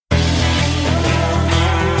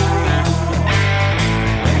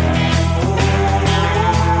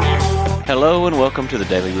Hello and welcome to the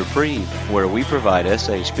Daily Reprieve, where we provide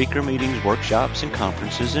SA speaker meetings, workshops, and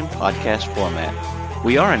conferences in podcast format.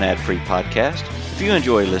 We are an ad-free podcast. If you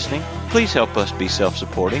enjoy listening, please help us be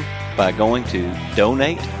self-supporting by going to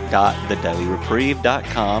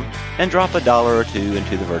donate.thedailyreprieve.com and drop $1 or $2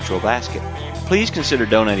 into the virtual basket. Please consider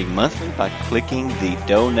donating monthly by clicking the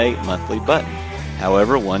Donate Monthly button.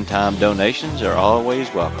 However, one-time donations are always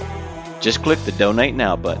welcome. Just click the Donate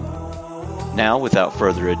Now button. Now, without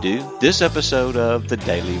further ado, this episode of the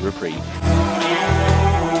Daily Reprieve.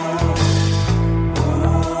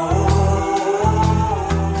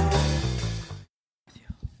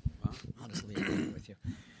 I'll just leave it with you.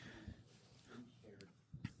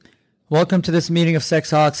 Welcome to this meeting of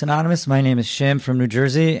Sexaholics Anonymous. My name is Shim from New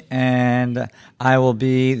Jersey, and I will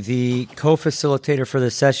be the co-facilitator for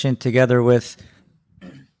this session together with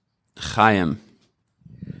Chaim.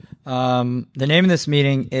 The name of this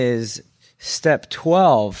meeting is Step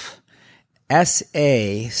 12.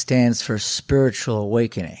 SA stands for Spiritual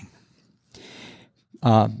Awakening.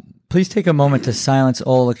 Please take a moment to silence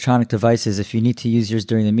all electronic devices. If you need to use yours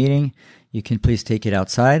during the meeting, you can please take it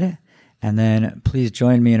outside. And then please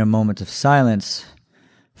join me in a moment of silence,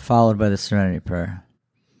 followed by the Serenity Prayer.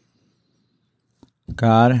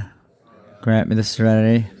 God, grant me the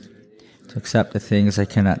serenity to accept the things I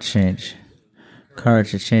cannot change, courage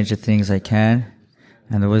to change the things I can,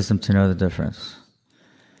 and the wisdom to know the difference.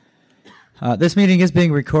 This meeting is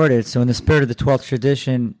being recorded, so in the spirit of the 12th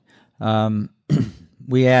tradition,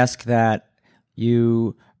 we ask that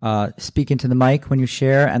you speak into the mic when you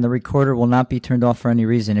share, and the recorder will not be turned off for any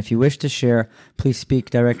reason. If you wish to share, please speak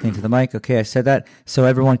directly into the mic. Okay, I said that so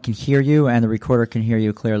everyone can hear you and the recorder can hear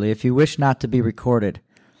you clearly. If you wish not to be recorded,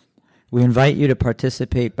 we invite you to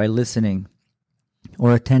participate by listening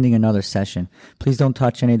or attending another session. Please don't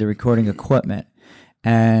touch any of the recording equipment.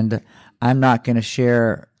 And I'm not going to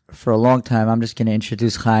share for a long time. I'm just going to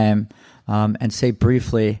introduce Chaim and say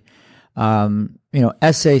briefly,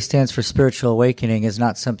 SA stands for Spiritual Awakening is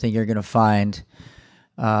not something you're going to find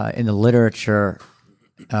in the literature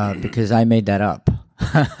because I made that up.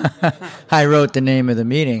 I wrote the name of the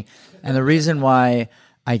meeting. And the reason why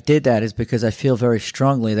I did that is because I feel very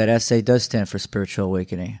strongly that SA does stand for Spiritual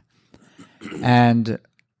Awakening. And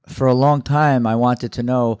for a long time, I wanted to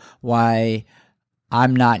know why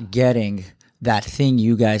I'm not getting that thing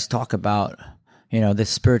you guys talk about, this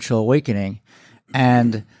spiritual awakening.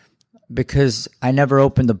 And because I never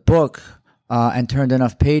opened the book and turned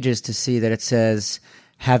enough pages to see that it says,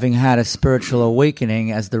 having had a spiritual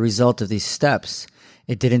awakening as the result of these steps.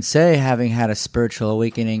 It didn't say having had a spiritual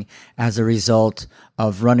awakening as a result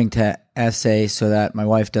of running to SA so that my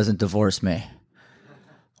wife doesn't divorce me.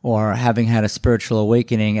 Or having had a spiritual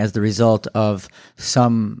awakening as the result of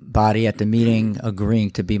somebody at the meeting agreeing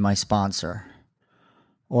to be my sponsor.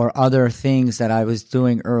 Or other things that I was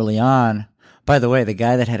doing early on. By the way, the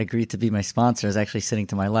guy that had agreed to be my sponsor is actually sitting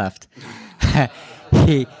to my left.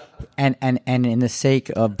 And in the sake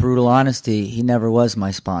of brutal honesty, he never was my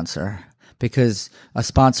sponsor. Because a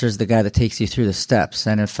sponsor is the guy that takes you through the steps.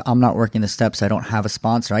 And if I'm not working the steps, I don't have a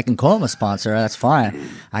sponsor. I can call him a sponsor. That's fine.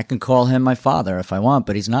 I can call him my father if I want,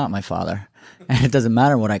 but he's not my father. And it doesn't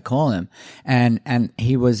matter what I call him. And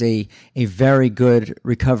he was a very good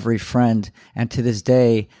recovery friend. And to this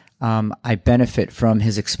day, I benefit from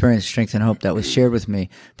his experience, strength, and hope that was shared with me,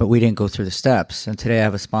 but we didn't go through the steps. And today I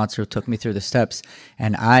have a sponsor who took me through the steps.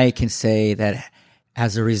 And I can say that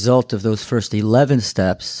as a result of those first 11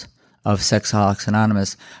 steps of Sexaholics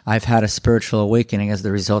Anonymous, I've had a spiritual awakening as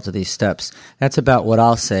the result of these steps. That's about what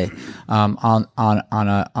I'll say on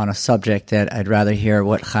a subject that I'd rather hear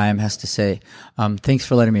what Chaim has to say. Thanks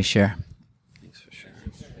for letting me share.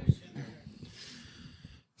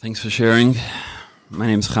 Thanks for sharing. My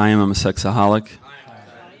name's Chaim. I'm a sexaholic.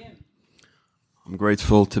 I'm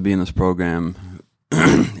grateful to be in this program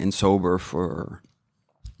in sober for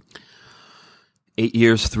 8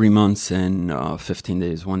 years, 3 months, and 15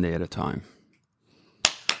 days, 1 day at a time.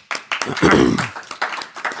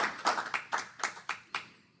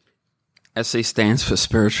 SA stands for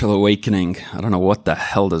Spiritual Awakening. I don't know what the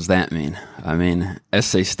hell does that mean. I mean,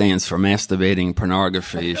 SA stands for masturbating,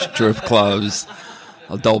 pornography, strip clubs,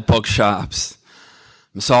 adult bookshops,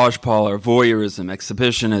 massage parlor, voyeurism,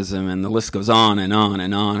 exhibitionism, and the list goes on and on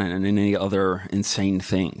and on, and any other insane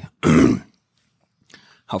thing.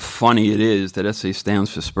 How funny it is that SA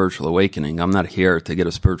stands for Spiritual Awakening. I'm not here to get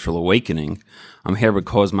a spiritual awakening. I'm here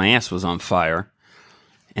because my ass was on fire,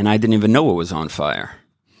 and I didn't even know it was on fire.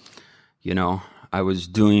 I was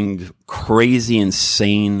doing crazy,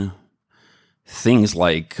 insane things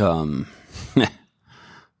like, I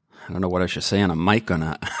don't know what I should say on a mic or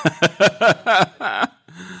not.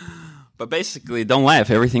 But basically, don't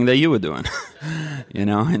laugh, everything that you were doing,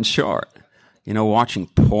 in short. Watching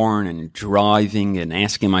porn and driving and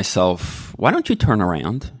asking myself, why don't you turn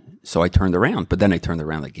around? So I turned around, but then I turned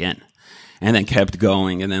around again and then kept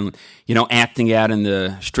going. And then, acting out in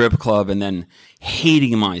the strip club and then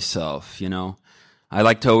hating myself, I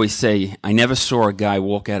like to always say, I never saw a guy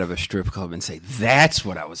walk out of a strip club and say, that's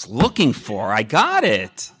what I was looking for. I got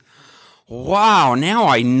it. Wow, now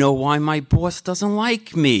I know why my boss doesn't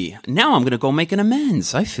like me. Now I'm going to go make an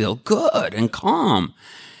amends. I feel good and calm.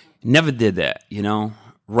 Never did that,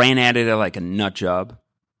 Ran at it like a nut job.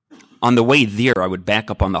 On the way there, I would back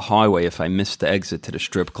up on the highway if I missed the exit to the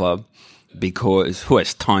strip club because who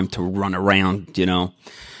has time to run around,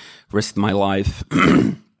 risk my life.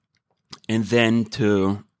 And then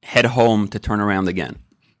to head home to turn around again,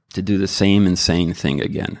 to do the same insane thing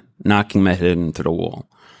again, knocking my head into the wall.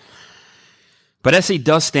 But SA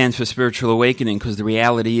does stand for spiritual awakening because the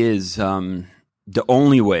reality is the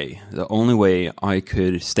only way I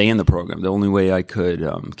could stay in the program, the only way I could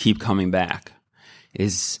keep coming back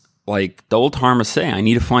is like the old timers say, I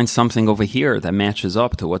need to find something over here that matches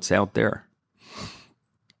up to what's out there.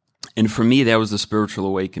 And for me, that was the spiritual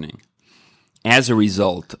awakening as a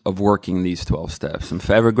result of working these 12 steps. I'm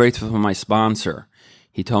forever grateful for my sponsor.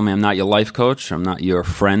 He told me, I'm not your life coach, I'm not your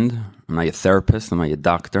friend, I'm not your therapist, I'm not your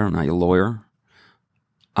doctor, I'm not your lawyer.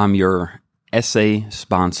 I'm your SA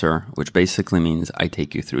sponsor, which basically means I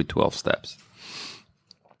take you through 12 steps.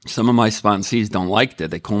 Some of my sponsees don't like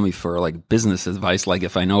that. They call me for like business advice, like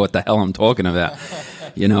if I know what the hell I'm talking about,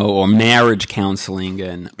 or marriage counseling,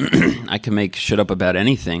 and I can make shit up about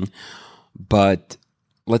anything. But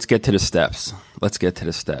let's get to the steps.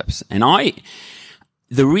 And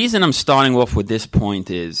the reason I'm starting off with this point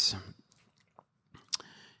is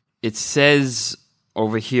it says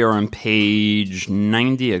over here on page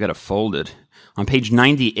 90, I got it folded. On page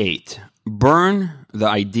 98, burn the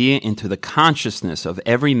idea into the consciousness of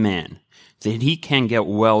every man that he can get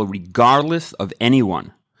well regardless of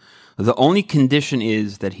anyone. The only condition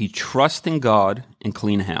is that he trusts in God and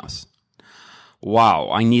clean house. Wow,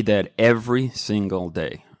 I need that every single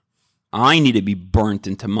day. I need to be burnt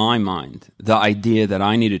into my mind, the idea that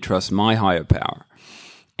I need to trust my higher power.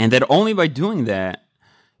 And that only by doing that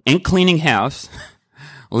and cleaning house,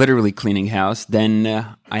 literally cleaning house, then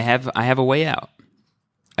I have a way out.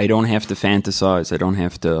 I don't have to fantasize. I don't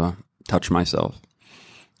have to touch myself,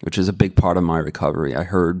 which is a big part of my recovery. I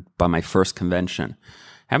heard by my first convention,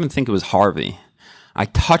 I happen to think it was Harvey, I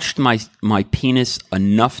touched my penis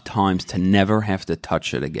enough times to never have to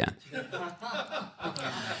touch it again.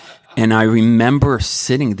 And I remember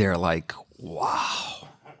sitting there like, wow.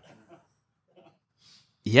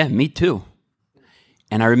 Yeah, me too.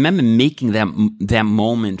 And I remember making that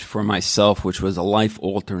moment for myself, which was a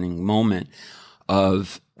life-altering moment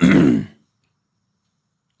of, I'm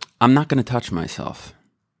not going to touch myself.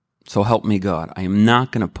 So help me God. I am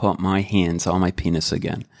not going to put my hands on my penis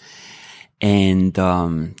again. And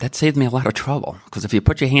that saved me a lot of trouble. Because if you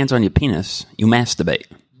put your hands on your penis, you masturbate.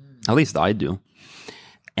 At least I do.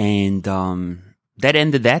 And that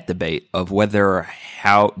ended that debate of whether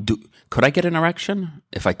could I get an erection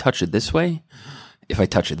if I touch it this way? If I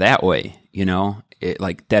touch it that way,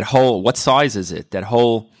 like that whole, what size is it? That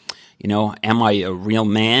whole, am I a real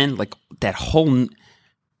man? Like that whole,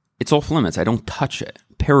 it's off limits. I don't touch it,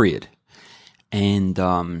 period. And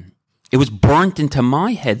it was burnt into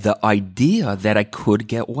my head, the idea that I could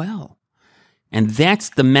get well. And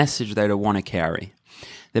that's the message that I want to carry.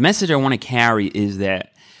 The message I want to carry is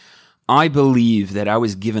that I believe that I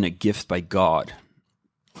was given a gift by God.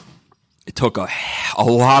 It took a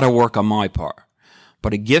lot of work on my part.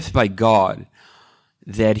 But a gift by God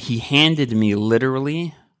that he handed me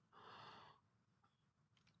literally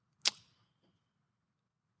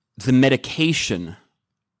the medication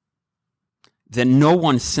that no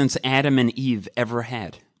one since Adam and Eve ever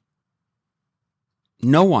had.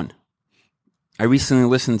 No one. I recently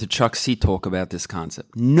listened to Chuck C. talk about this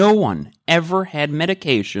concept. No one ever had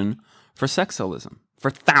medication for sexualism for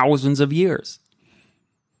thousands of years.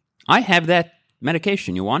 I have that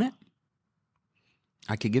medication. You want it?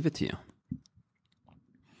 I could give it to you.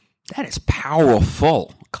 That is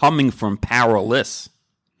powerful, coming from powerless.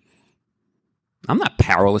 I'm not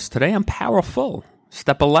powerless today. I'm powerful.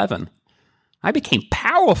 Step 11. I became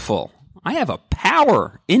powerful. I have a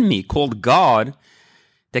power in me called God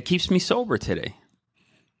that keeps me sober today.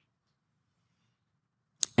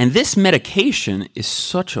 And this medication is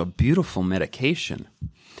such a beautiful medication.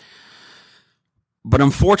 But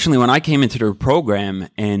unfortunately, when I came into the program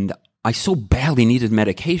and I so badly needed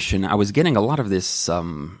medication, I was getting a lot of this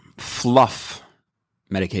fluff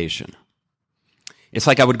medication. It's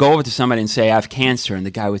like I would go over to somebody and say, I have cancer, and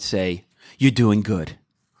the guy would say, you're doing good.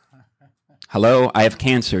 Hello, I have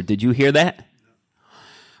cancer. Did you hear that?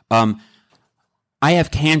 I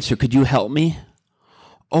have cancer. Could you help me?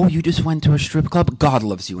 Oh, you just went to a strip club? God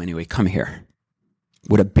loves you anyway. Come here.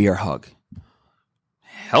 With a beer hug.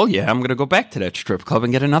 Hell yeah, I'm going to go back to that strip club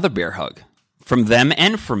and get another beer hug. From them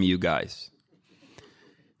and from you guys.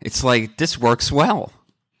 It's like, this works well.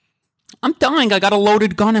 I'm dying. I got a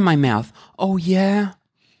loaded gun in my mouth. Oh, yeah?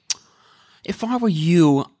 If I were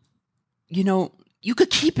you, you could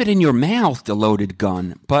keep it in your mouth, the loaded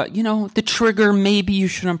gun. But, the trigger, maybe you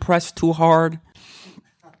shouldn't press too hard.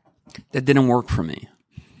 That didn't work for me.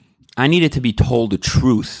 I needed to be told the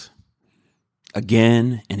truth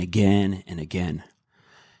again and again and again.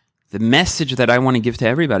 The message that I want to give to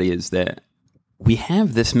everybody is that we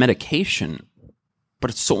have this medication, but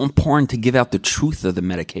it's so important to give out the truth of the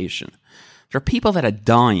medication. There are people that are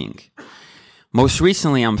dying. Most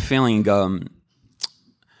recently, I'm feeling a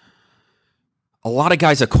lot of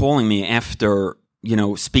guys are calling me after,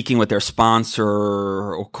 speaking with their sponsor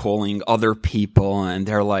or calling other people, and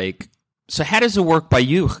they're like, so how does it work by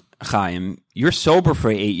you, Chaim? You're sober for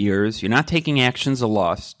 8 years. You're not taking actions of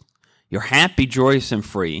lust. You're happy, joyous, and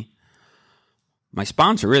free. My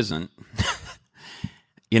sponsor isn't.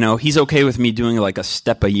 He's okay with me doing like a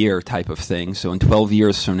step a year type of thing. So in 12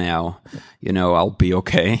 years from now, I'll be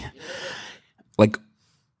okay.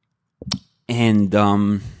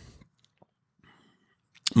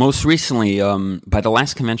 Most recently, by the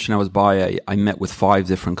last convention I was by, I met with 5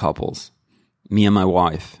 different couples, me and my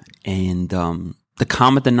wife. And the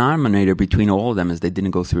common denominator between all of them is they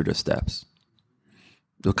didn't go through the steps.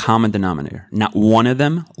 The common denominator. Not one of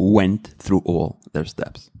them went through all their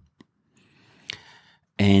steps.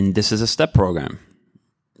 And this is a step program.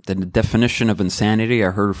 The definition of insanity,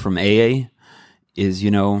 I heard from AA, is,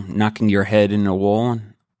 knocking your head in a wall,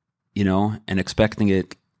 and expecting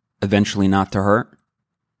it eventually not to hurt.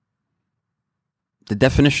 The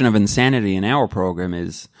definition of insanity in our program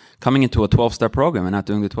is coming into a 12-step program and not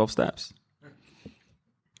doing the 12 steps.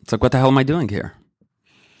 It's like, what the hell am I doing here?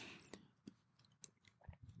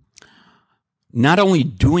 Not only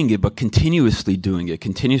doing it, but continuously doing it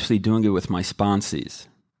with my sponsees.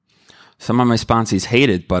 Some of my sponsees hate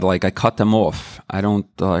it, but I cut them off. I don't,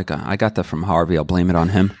 I got that from Harvey. I'll blame it on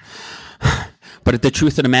him. But the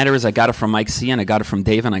truth of the matter is I got it from Mike C, and I got it from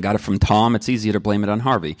Dave, and I got it from Tom. It's easier to blame it on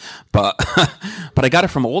Harvey. But I got it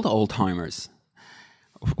from all the old-timers.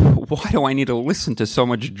 Why do I need to listen to so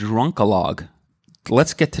much drunkalog?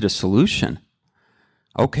 Let's get to the solution.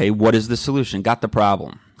 Okay, what is the solution? Got the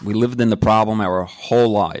problem. We lived in the problem our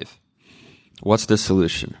whole life. What's the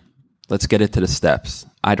solution? Let's get it to the steps.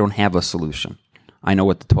 I don't have a solution. I know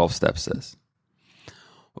what the 12 steps is.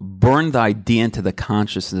 Burn the idea into the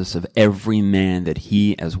consciousness of every man that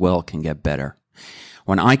he as well can get better.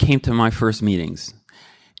 When I came to my first meetings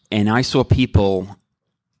and I saw people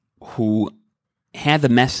who had the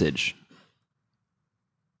message,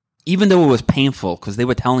 even though it was painful because they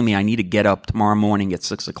were telling me I need to get up tomorrow morning at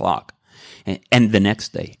 6 o'clock and the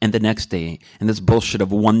next day and the next day, and this bullshit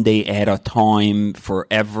of one day at a time,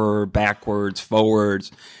 forever, backwards,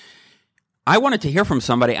 forwards. I wanted to hear from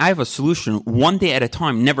somebody, I have a solution, one day at a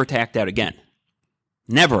time, never to act out again.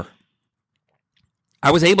 Never. I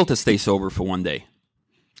was able to stay sober for one day.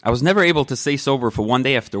 I was never able to stay sober for one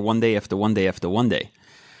day after one day after one day after one day.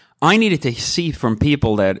 I needed to see from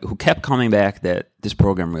people who kept coming back that this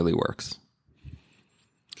program really works.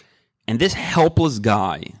 And this helpless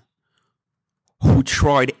guy who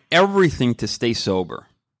tried everything to stay sober,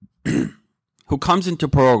 who comes into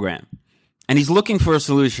program, and he's looking for a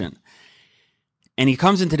solution. And he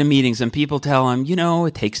comes into the meetings and people tell him,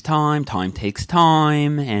 it takes time takes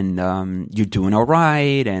time, and you're doing all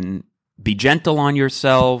right, and be gentle on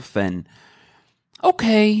yourself, and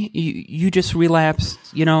okay, you just relapsed,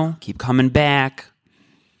 keep coming back.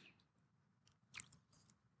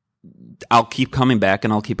 I'll keep coming back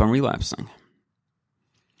and I'll keep on relapsing.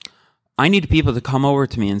 I need people to come over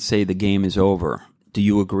to me and say the game is over. Do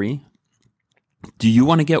you agree? Do you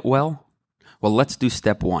want to get well? Well, let's do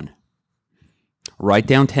step 1. Write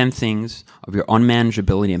down 10 things of your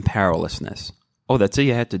unmanageability and powerlessness. Oh, that's it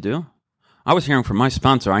you had to do? I was hearing from my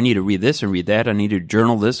sponsor, I need to read this and read that. I need to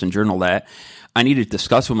journal this and journal that. I need to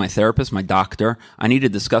discuss with my therapist, my doctor. I need to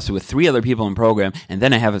discuss it with 3 other people in program, and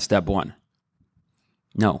then I have a step 1.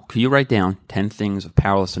 No. Could you write down 10 things of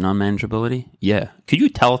powerless and unmanageability? Yeah. Could you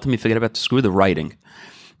tell it to me? Forget about screw the writing.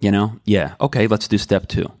 Yeah. Okay, let's do step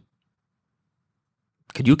 2.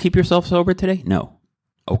 Could you keep yourself sober today? No.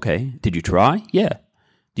 Okay. Did you try? Yeah.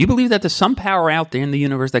 Do you believe that there's some power out there in the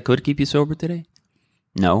universe that could keep you sober today?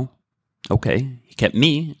 No. Okay. He kept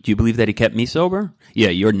me. Do you believe that he kept me sober? Yeah,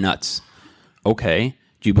 you're nuts. Okay.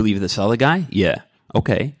 Do you believe this other guy? Yeah.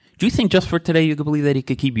 Okay. Do you think just for today you could believe that he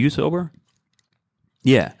could keep you sober?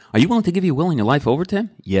 Yeah. Are you willing to give your will and your life over to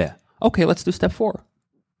him? Yeah. Okay, let's do step 4.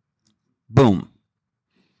 Boom.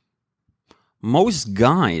 Most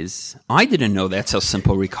guys, I didn't know that's how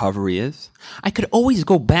simple recovery is. I could always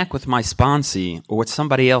go back with my sponsee or with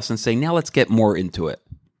somebody else and say, now let's get more into it.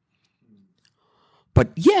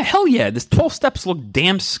 But yeah, hell yeah, this 12 steps look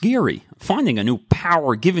damn scary. Finding a new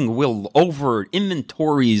power, giving will over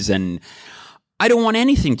inventories, and I don't want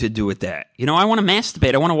anything to do with that. You know, I want to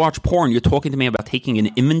masturbate. I want to watch porn. You're talking to me about taking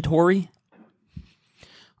an inventory?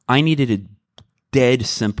 I needed it dead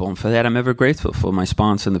simple. And for that, I'm ever grateful for my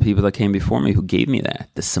sponsor and the people that came before me who gave me that.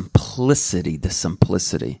 The simplicity.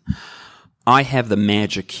 I have the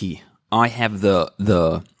magic key. I have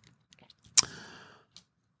the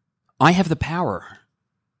power.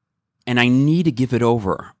 And I need to give it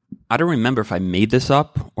over. I don't remember if I made this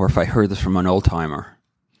up or if I heard this from an old timer.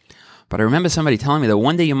 But I remember somebody telling me that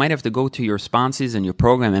one day you might have to go to your sponsees and your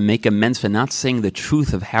program and make amends for not saying the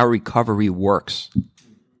truth of how recovery works.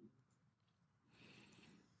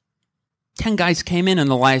 10 guys came in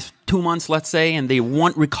the last 2 months, let's say, and they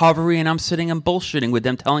want recovery, and I'm sitting and bullshitting with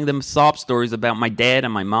them, telling them sob stories about my dad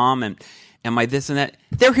and my mom and my this and that.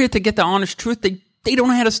 They're here to get the honest truth. They don't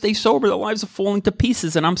know how to stay sober. Their lives are falling to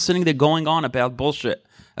pieces, and I'm sitting there going on about bullshit,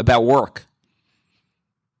 about work.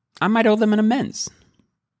 I might owe them an amends.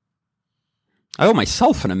 I owe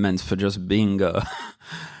myself an amends for just being...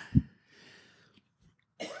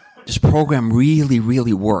 This program really,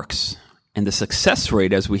 really works. And the success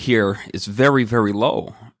rate, as we hear, is very, very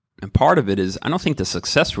low. And part of it is, I don't think the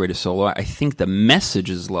success rate is so low. I think the message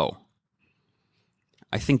is low.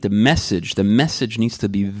 I think the message needs to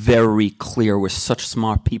be very clear with such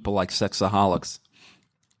smart people like sexaholics.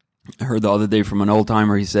 I heard the other day from an old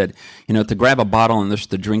timer, he said, you know, to grab a bottle and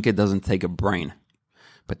just to drink it doesn't take a brain.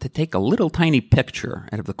 But to take a little tiny picture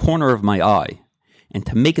out of the corner of my eye and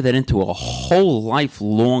to make that into a whole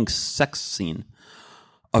lifelong sex scene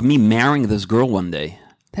of me marrying this girl one day,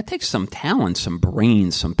 that takes some talent, some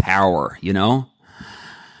brains, some power, you know?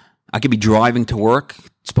 I could be driving to work.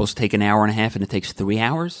 It's supposed to take an hour and a half, and it takes 3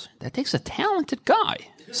 hours. That takes a talented guy.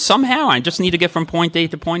 Somehow, I just need to get from point A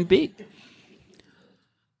to point B.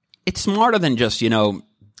 It's smarter than just, you know,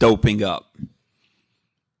 doping up.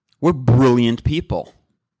 We're brilliant people.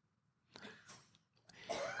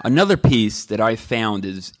 Another piece that I found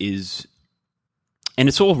is, and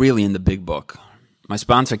it's all really in the big book. My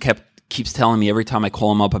sponsor keeps telling me every time I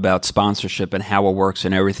call him up about sponsorship and how it works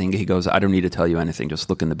and everything, he goes, I don't need to tell you anything, just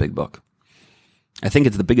look in the big book. I think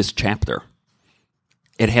it's the biggest chapter.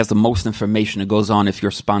 It has the most information. It goes on if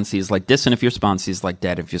your sponsee is like this and if your sponsee is like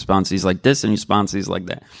that, if your sponsee is like this and your sponsee is like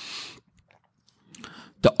that.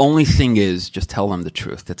 The only thing is, just tell them the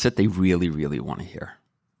truth. That's it they really, really want to hear.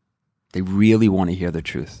 They really want to hear the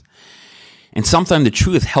truth. And sometimes the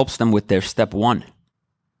truth helps them with their step 1.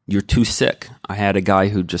 You're too sick. I had a guy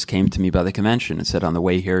who just came to me by the convention and said on the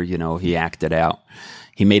way here, you know, he acted out.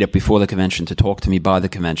 He made up before the convention to talk to me by the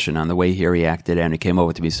convention. On the way here, he acted out and he came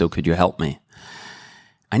over to me, so could you help me?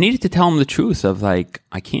 I needed to tell him the truth of like,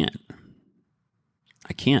 I can't.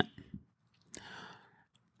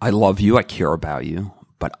 I love you, I care about you,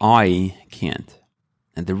 but I can't.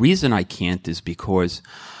 And the reason I can't is because,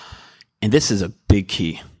 and this is a big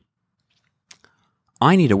key,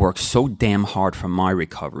 I need to work so damn hard for my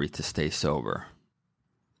recovery to stay sober.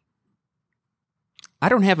 I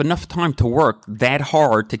don't have enough time to work that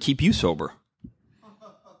hard to keep you sober.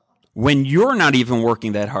 When you're not even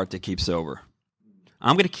working that hard to keep sober.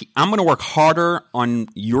 I'm going to work harder on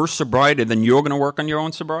your sobriety than you're going to work on your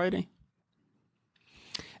own sobriety.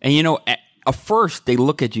 And you know, at first they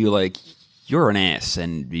look at you like you're an ass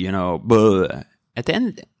and, you know, but at the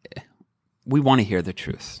end we want to hear the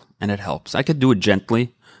truth. And it helps. I could do it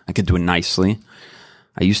gently. I could do it nicely.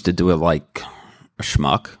 I used to do it like a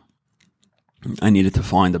schmuck. I needed to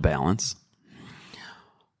find a balance.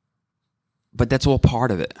 But that's all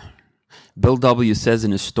part of it. Bill W. says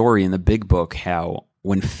in his story in the big book how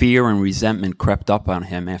when fear and resentment crept up on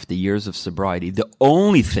him after years of sobriety, the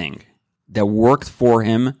only thing that worked for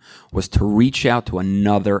him was to reach out to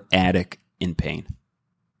another addict in pain.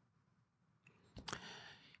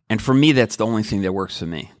 And for me, that's the only thing that works for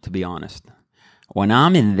me, to be honest. When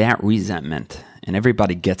I'm in that resentment, and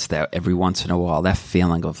everybody gets that every once in a while, that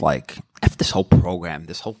feeling of like, F this whole program,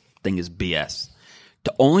 this whole thing is BS.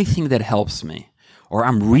 The only thing that helps me, or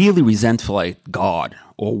I'm really resentful at God,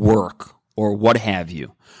 or work, or what have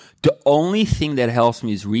you, The only thing that helps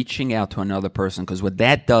me is reaching out to another person, because what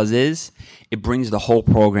that does is it brings the whole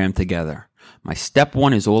program together. My step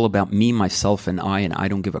 1 is all about me, myself, and I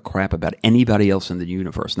don't give a crap about anybody else in the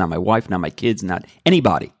universe. Not my wife, not my kids, not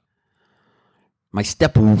anybody. My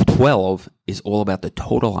step 12 is all about the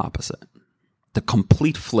total opposite. The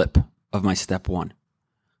complete flip of my step 1.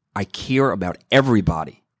 I care about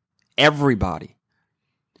everybody. Everybody.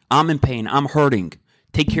 I'm in pain. I'm hurting.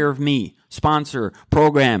 Take care of me. Sponsor.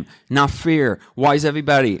 Program. Not fear. Why is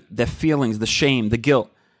everybody? The feelings, the shame, the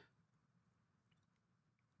guilt.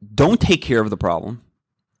 Don't take care of the problem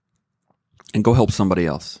and go help somebody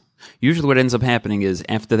else. Usually what ends up happening is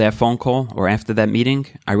after that phone call or after that meeting,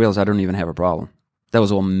 I realize I don't even have a problem. That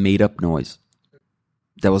was all made up noise.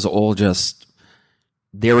 That was all just,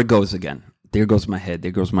 there it goes again. There goes my head.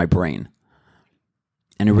 There goes my brain.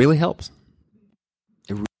 And it really helps.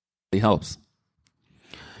 It really helps.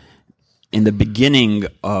 In the beginning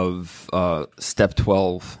of step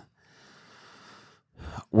 12,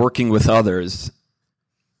 working with others,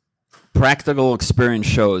 practical experience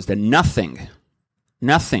shows that nothing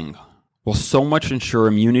will so much ensure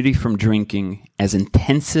immunity from drinking as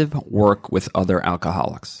intensive work with other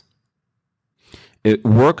alcoholics. It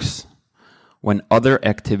works when other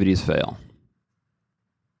activities fail.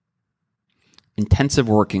 Intensive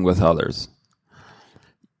working with others.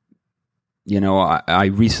 You know, I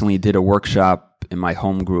recently did a workshop in my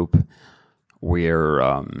home group where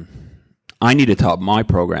I needed to help my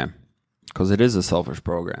program because it is a selfish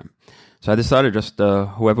program. So I decided just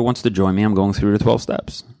whoever wants to join me, I'm going through the 12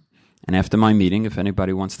 steps. And after my meeting, if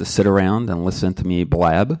anybody wants to sit around and listen to me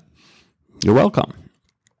blab, you're welcome.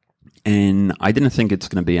 And I didn't think it's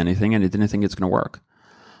going to be anything, and I didn't think it's going to work.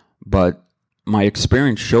 But my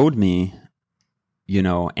experience showed me, you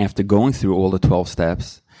know, after going through all the 12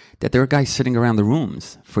 steps, that there are guys sitting around the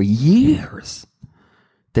rooms for years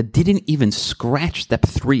that didn't even scratch step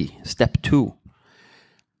 3, step 2.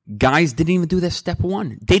 Guys didn't even do their step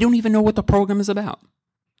 1. They don't even know what the program is about.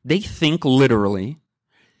 They think literally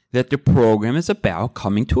that the program is about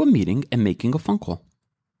coming to a meeting and making a phone call.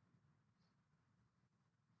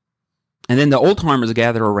 And then the old-timers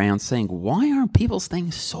gather around saying, why aren't people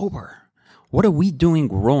staying sober? What are we doing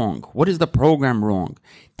wrong? What is the program wrong?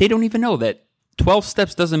 They don't even know that 12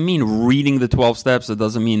 steps doesn't mean reading the 12 steps. It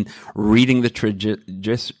doesn't mean reading the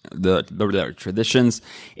traditions.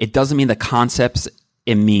 It doesn't mean the concepts.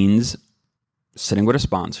 It means sitting with a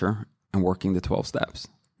sponsor and working the 12 steps.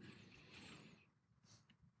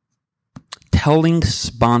 Telling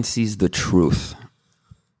sponsees the truth.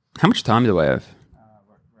 How much time do I have? We're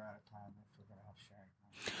out of time. If we're going to have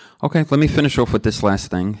sharing. Okay, let me finish off with this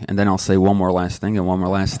last thing, and then I'll say one more last thing and one more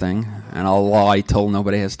last thing, and I'll lie till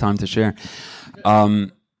nobody has time to share.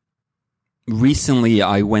 Recently,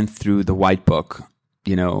 I went through the White Book,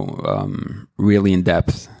 really in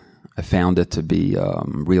depth. I found it to be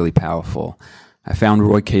really powerful. I found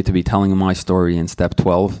Roy K. to be telling my story in step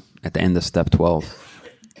 12, at the end of step 12.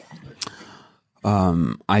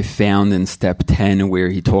 I found in step 10 where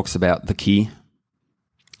he talks about the key.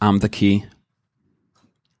 I'm the key.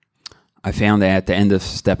 I found that at the end of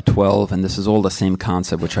step 12, and this is all the same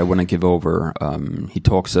concept, which I want to give over. He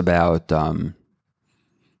talks about, I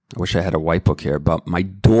wish I had a white book here, but my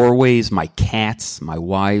doorways, my cats, my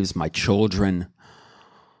wives, my children,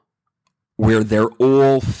 where they're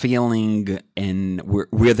all feeling and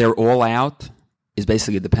where they're all out is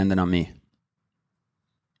basically dependent on me.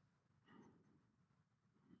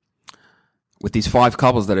 With these 5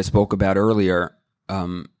 couples that I spoke about earlier,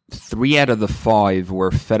 3 out of the 5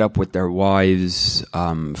 were fed up with their wives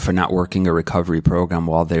for not working a recovery program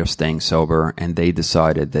while they're staying sober, and they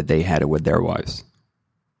decided that they had it with their wives.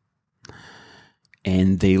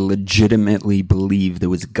 And they legitimately believed it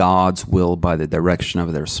was God's will by the direction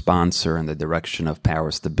of their sponsor and the direction of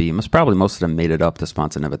powers to be. Most of them made it up. The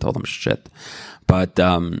sponsor never told them shit. But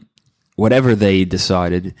whatever they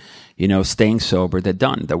decided, staying sober, they're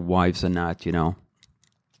done. Their wives are not, And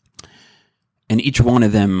each one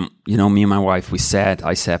of them, me and my wife, I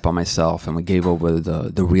sat by myself, and we gave over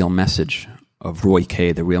the real message of Roy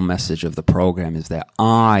K. The real message of the program is that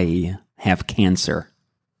I have cancer.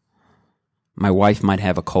 My wife might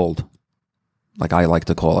have a cold, like I like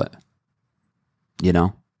to call it.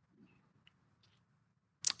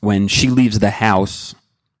 When she leaves the house,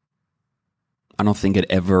 I don't think it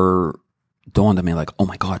ever dawned on me like, oh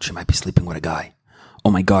my God, she might be sleeping with a guy.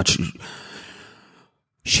 Oh my God,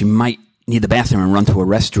 she might need the bathroom and run to a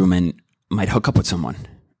restroom and might hook up with someone.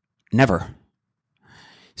 Never.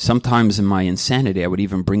 Sometimes in my insanity, I would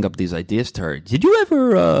even bring up these ideas to her. Did you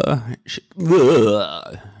ever...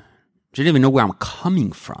 She didn't even know where I'm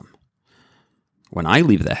coming from. When I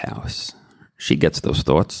leave the house, she gets those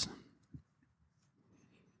thoughts.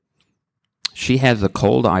 She has a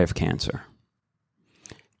cold, I have cancer.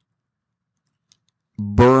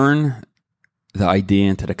 Burn the idea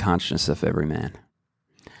into the consciousness of every man.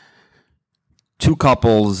 2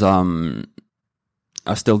 couples are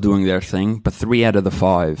still doing their thing, but 3 out of the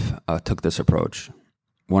 5 took this approach.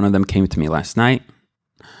 One of them came to me last night.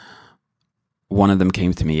 One of them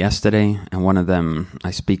came to me yesterday, and one of them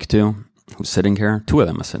I speak to, who's sitting here. 2 of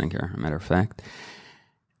them are sitting here, as a matter of fact.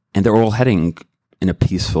 And they're all heading in a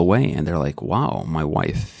peaceful way, and they're like, wow, my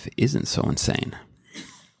wife isn't so insane.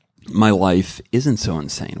 My life isn't so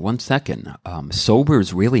insane. 1 second. Sober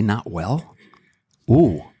is really not well?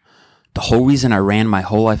 Ooh. The whole reason I ran my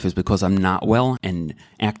whole life is because I'm not well, and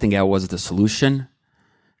acting out was the solution.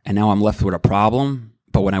 And now I'm left with a problem.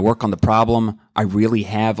 But when I work on the problem, I really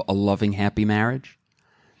have a loving, happy marriage.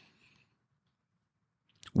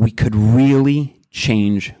 We could really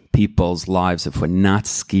change people's lives if we're not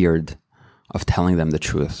scared of telling them the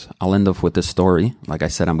truth. I'll end off with this story. Like I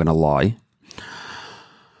said, I'm going to lie.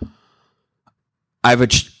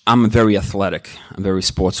 I'm very athletic. I'm very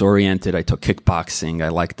sports-oriented. I took kickboxing. I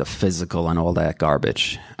like the physical and all that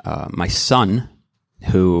garbage. My son,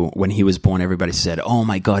 who, when he was born, everybody said, oh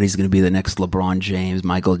my God, he's going to be the next LeBron James,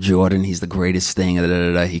 Michael Jordan. He's the greatest thing.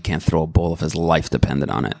 He can't throw a ball if his life depended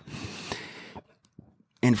on it.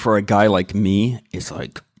 And for a guy like me, it's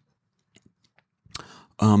like,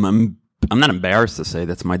 I'm not embarrassed to say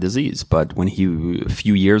that's my disease, but when a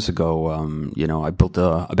few years ago, I built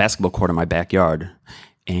a basketball court in my backyard,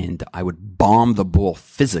 and I would bomb the ball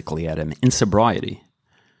physically at him in sobriety,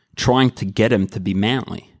 trying to get him to be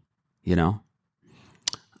manly,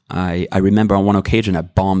 I remember on one occasion I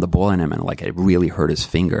bombed the ball at him, and it really hurt his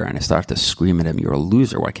finger, and I started to scream at him, you're a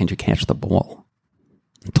loser, why can't you catch the ball?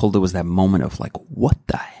 Until there was that moment of what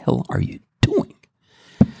the hell are you doing?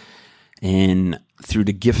 And through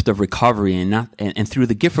the gift of recovery and through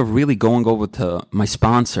the gift of really going over to my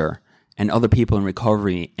sponsor and other people in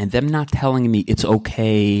recovery and them not telling me it's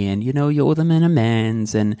okay and, you owe them an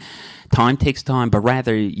amends and time takes time, but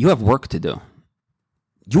rather you have work to do.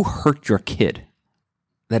 You hurt your kid.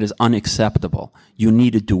 That is unacceptable. You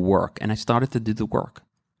need to do work. And I started to do the work.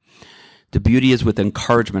 The beauty is with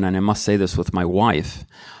encouragement, and I must say this with my wife,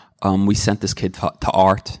 we sent this kid to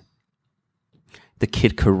art. The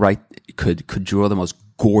kid could draw the most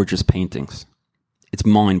gorgeous paintings. It's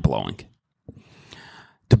mind-blowing.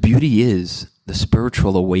 The beauty is the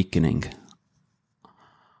spiritual awakening.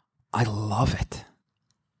 I love it.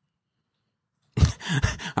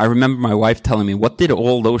 I remember my wife telling me, what did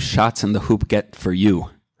all those shots in the hoop get for you?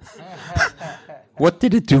 What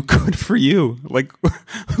did it do good for you?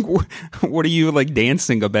 What are you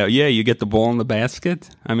dancing about? Yeah, you get the ball in the basket.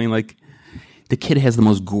 I mean, the kid has the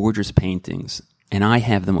most gorgeous paintings, and I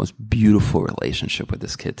have the most beautiful relationship with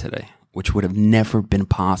this kid today, which would have never been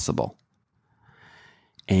possible.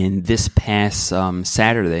 And this past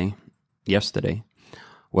Saturday, yesterday,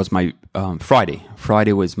 was my Friday.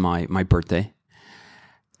 Friday was my birthday,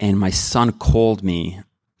 and my son called me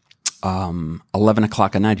 11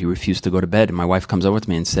 o'clock at night. He refused to go to bed, and my wife comes over to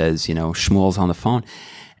me and says, Shmuel's on the phone.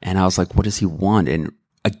 And I was like, what does he want? And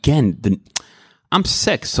again, I'm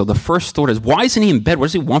sick, so the first thought is, why isn't he in bed? What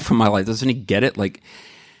does he want from my life? Doesn't he get it?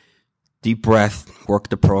 Deep breath, worked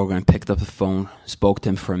the program, picked up the phone, spoke to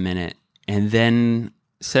him for a minute, and then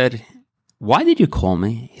said, why did you call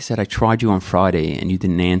me? He said, I tried you on Friday and you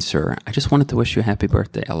didn't answer. I just wanted to wish you a happy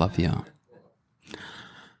birthday. I love you.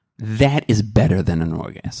 That is better than an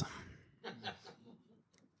orgasm.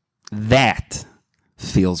 That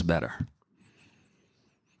feels better.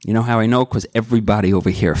 You know how I know? Because everybody over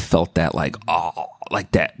here felt that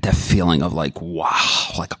that feeling of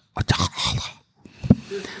wow.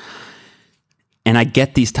 And I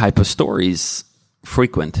get these type of stories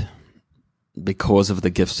frequent because of the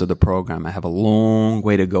gifts of the program. I have a long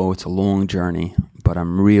way to go. It's a long journey. But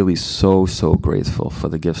I'm really so, so grateful for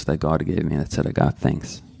the gifts that God gave me. That's it. I got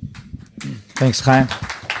thanks. Thanks, Chaim.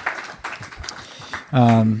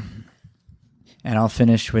 And I'll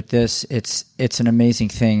finish with this. It's an amazing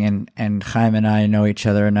thing, and Chaim and I know each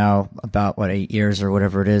other now about 8 years or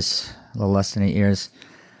whatever it is, a little less than 8 years.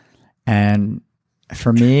 And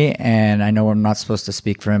for me, and I know I'm not supposed to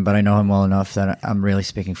speak for him, but I know him well enough that I'm really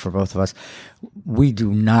speaking for both of us. We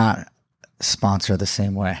do not sponsor the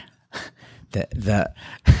same way.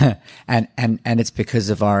 And it's because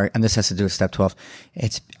of and this has to do with step 12.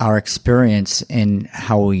 It's our experience in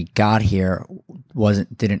how we got here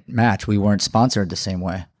didn't match. We weren't sponsored the same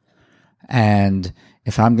way. And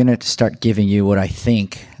if I'm going to start giving you what I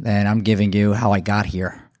think, then I'm giving you how I got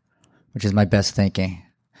here, which is my best thinking.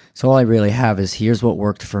 So all I really have is here's what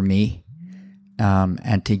worked for me,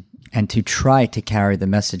 and to try to carry the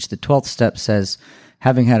message. The 12th step says,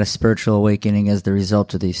 having had a spiritual awakening as the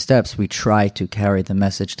result of these steps, we try to carry the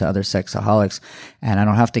message to other sexaholics. And I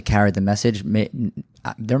don't have to carry the message.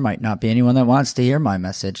 There might not be anyone that wants to hear my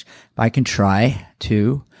message, but I can try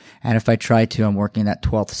to. And if I try to, I'm working that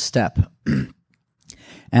 12th step.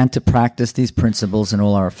 And to practice these principles in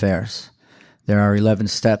all our affairs. There are 11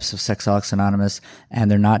 steps of Sexaholics Anonymous, and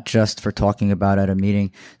they're not just for talking about at a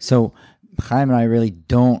meeting. So Chaim and I really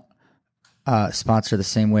don't sponsor the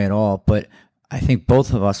same way at all, but I think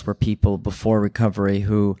both of us were people before recovery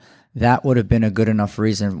who that would have been a good enough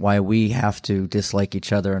reason why we have to dislike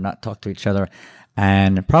each other and not talk to each other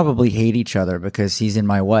and probably hate each other because he's in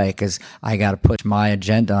my way because I got to push my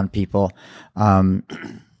agenda on people.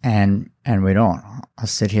 And we don't. I'll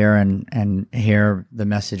sit here and hear the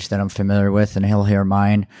message that I'm familiar with, and he'll hear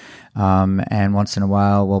mine. And once in a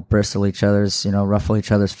while, we'll bristle each other's, ruffle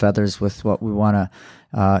each other's feathers with what we want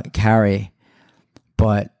to carry.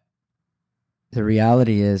 But the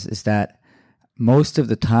reality is that most of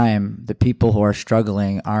the time, the people who are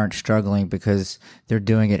struggling aren't struggling because they're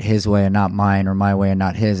doing it his way and not mine, or my way and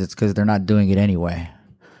not his. It's because they're not doing it anyway.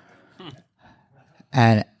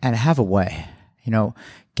 And have a way,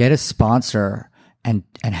 get a sponsor and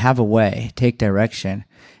have a way, take direction.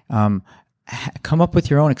 Come up with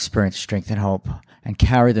your own experience, strength, and hope, and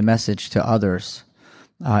carry the message to others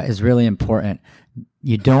is really important.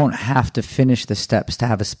 You don't have to finish the steps to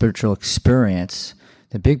have a spiritual experience.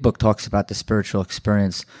 The Big Book talks about the spiritual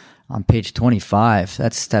experience on page 25.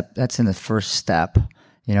 That's in the first step.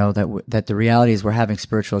 That the reality is we're having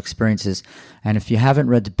spiritual experiences. And if you haven't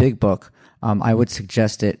read the Big Book, I would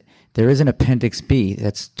suggest it. There is an Appendix B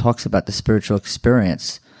that talks about the spiritual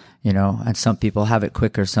experience, and some people have it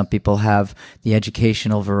quicker. Some people have the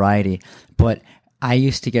educational variety. But I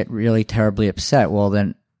used to get really terribly upset. Well,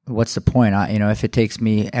 then what's the point? If it takes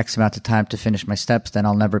me X amount of time to finish my steps, then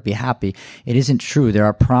I'll never be happy. It isn't true. There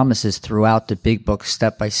are promises throughout the Big Book,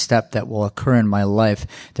 step by step, that will occur in my life.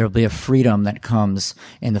 There will be a freedom that comes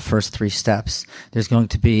in the first 3 steps. There's going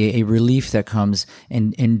to be a relief that comes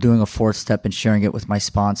in doing a 4th step and sharing it with my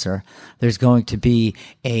sponsor. There's going to be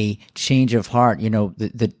a change of heart.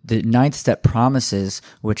 The 9th step promises,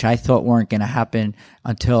 which I thought weren't going to happen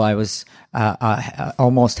until I was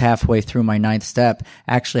almost halfway through my 9th step,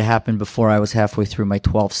 actually happened before I was halfway through my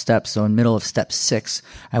 12th step. So in middle of step 6,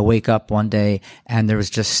 I wake up one day and there was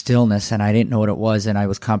just stillness and I didn't know what it was, and I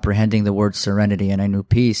was comprehending the word serenity and I knew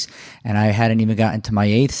peace, and I hadn't even gotten to my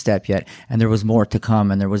 8th step yet, and there was more to come,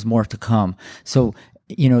 and there was more to come. So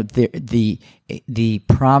the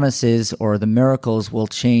promises or the miracles will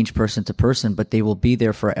change person to person, but they will be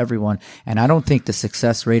there for everyone. And I don't think the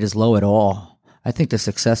success rate is low at all. I think the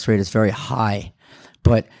success rate is very high,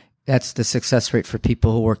 but that's the success rate for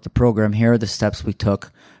people who work the program. Here are the steps we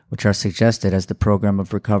took, which are suggested as the program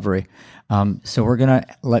of recovery. So we're going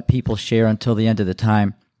to let people share until the end of the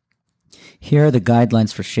time. Here are the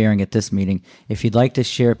guidelines for sharing at this meeting. If you'd like to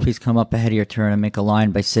share, please come up ahead of your turn and make a line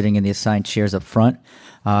by sitting in the assigned chairs up front.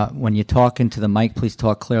 When you talk into the mic, please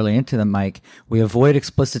talk clearly into the mic. We avoid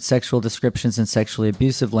explicit sexual descriptions and sexually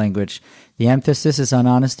abusive language. The emphasis is on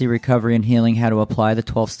honesty, recovery, and healing, how to apply the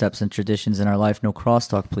 12 steps and traditions in our life. No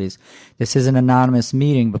crosstalk, please. This is an anonymous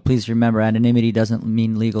meeting, but please remember, anonymity doesn't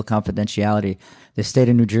mean legal confidentiality. The state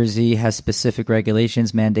of New Jersey has specific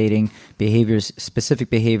regulations mandating specific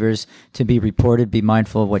behaviors to be reported. Be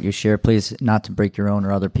mindful of what you share, please, not to break your own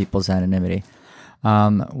or other people's anonymity.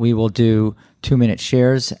 We will do 2-minute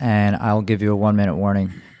shares, and I'll give you a 1-minute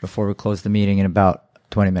warning before we close the meeting in about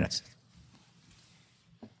 20 minutes.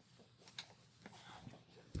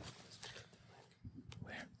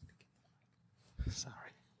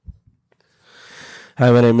 Hi,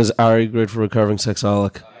 my name is Ari, grateful recovering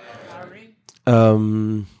sexaholic.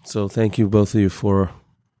 So thank you, both of you, for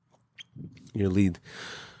your lead.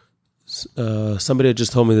 Somebody had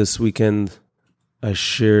just told me this weekend I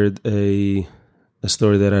shared a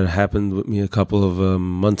story that had happened with me a couple of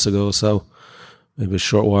months ago or so, maybe a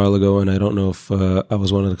short while ago, and I don't know if I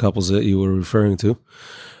was one of the couples that you were referring to.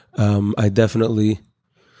 I definitely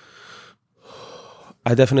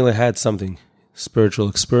had something. Spiritual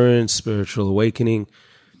experience, spiritual awakening,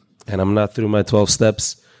 and I'm not through my 12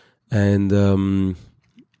 steps. And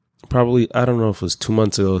probably, I don't know if it was 2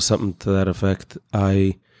 months ago, something to that effect,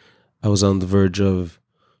 I was on the verge of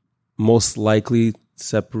most likely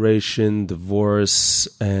separation, divorce,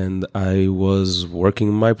 and I was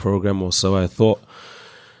working my program, or so I thought.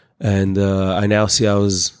 And I now see I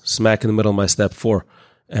was smack in the middle of my step 4,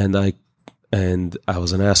 and I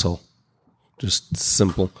was an asshole. Just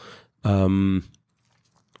simple.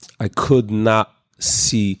 I could not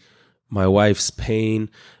see my wife's pain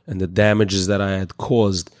and the damages that I had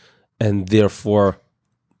caused, and therefore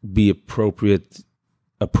be appropriately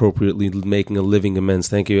making a living amends.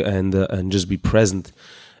 Thank you, and just be present.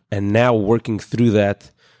 And now working through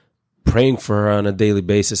that, praying for her on a daily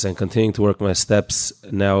basis, and continuing to work my steps.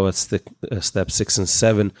 Now it's step 6 and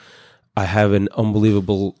 7. I have an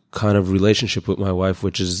unbelievable kind of relationship with my wife,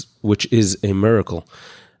 which is a miracle.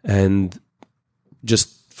 And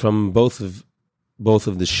just from both of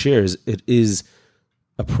the shares, it is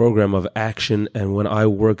a program of action. And when I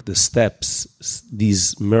work the steps,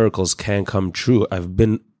 these miracles can come true. I've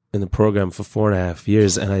been in the program for 4.5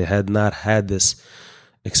 years, and I had not had this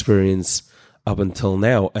experience up until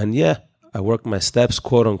now. And yeah, I worked my steps,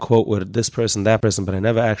 quote unquote, with this person, that person, but I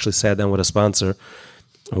never actually sat down with a sponsor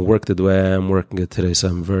and worked it the way I am working it today. So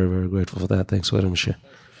I'm very, very grateful for that. Thanks for letting me share.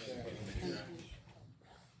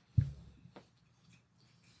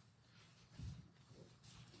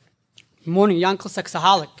 Good morning, Yankel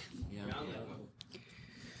Sexaholic.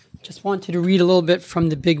 Just wanted to read a little bit from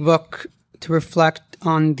the big book to reflect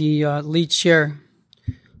on the lead share.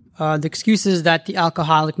 The excuses that the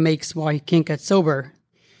alcoholic makes why he can't get sober.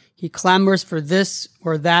 He clamors for this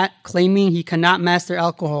or that, claiming he cannot master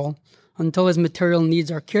alcohol until his material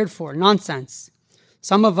needs are cared for. Nonsense.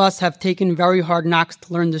 Some of us have taken very hard knocks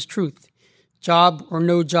to learn this truth. Job or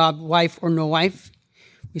no job, wife or no wife.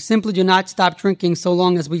 We simply do not stop drinking so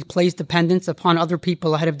long as we place dependence upon other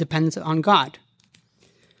people ahead of dependence on God.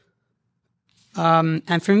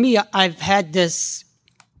 And for me, I've had this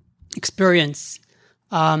experience.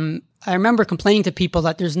 I remember complaining to people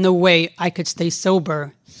that there's no way I could stay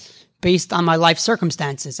sober based on my life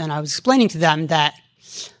circumstances. And I was explaining to them that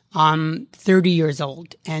I'm 30 years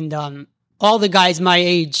old, and all the guys my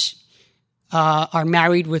age are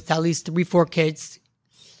married with at least 3-4 kids.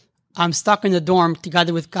 I'm stuck in the dorm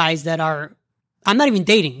together with guys that I'm not even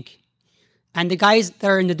dating. And the guys that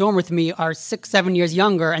are in the dorm with me are 6-7 years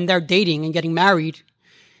younger, and they're dating and getting married.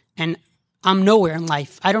 And I'm nowhere in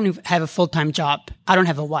life. I don't even have a full-time job. I don't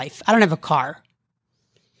have a wife. I don't have a car.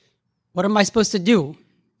 What am I supposed to do?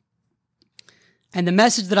 And the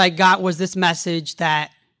message that I got was this message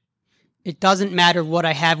that it doesn't matter what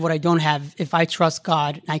I have, what I don't have. If I trust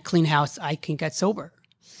God and I clean house, I can get sober.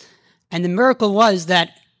 And the miracle was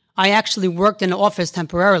that I actually worked in an office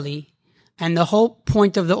temporarily. And the whole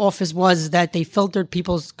point of the office was that they filtered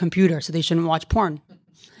people's computers so they shouldn't watch porn.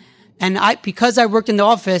 And because I worked in the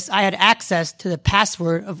office, I had access to the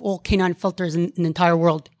password of all canine filters in the entire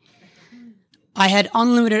world. I had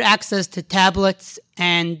unlimited access to tablets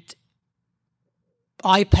and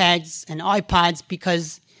iPads and iPods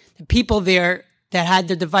because the people there that had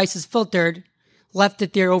their devices filtered left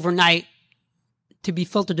it there overnight to be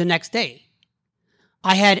filtered the next day.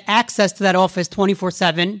 I had access to that office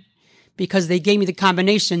 24/7 because they gave me the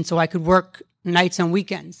combination so I could work nights and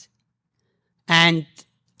weekends. And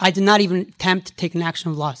I did not even attempt to take an action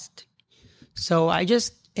of lust. So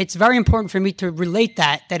it's very important for me to relate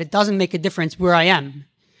that it doesn't make a difference where I am.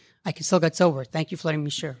 I can still get sober. Thank you for letting me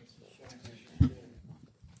share.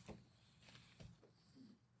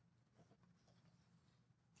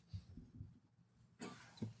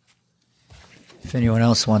 If anyone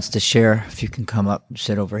else wants to share, if you can come up and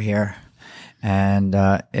sit over here. And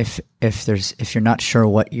if you're not sure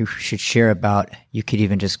what you should share about, you could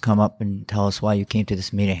even just come up and tell us why you came to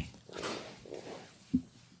this meeting.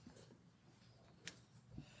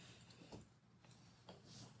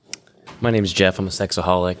 My name is Jeff. I'm a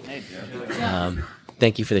sexaholic.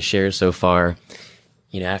 Thank you for the shares so far.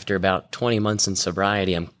 After about 20 months in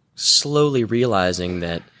sobriety, I'm slowly realizing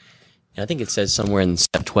that, and I think it says somewhere in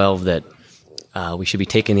step 12 that we should be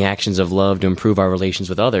taking the actions of love to improve our relations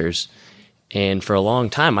with others. And for a long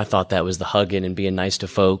time, I thought that was the hugging and being nice to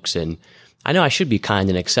folks. And I know I should be kind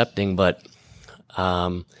and accepting, but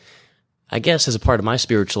I guess as a part of my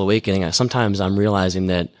spiritual awakening, sometimes I'm realizing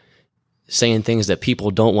that saying things that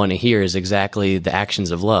people don't want to hear is exactly the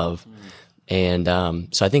actions of love. And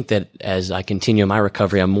so I think that as I continue my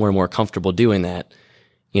recovery, I'm more and more comfortable doing that.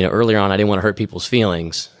 Earlier on, I didn't want to hurt people's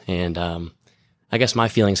feelings. And I guess my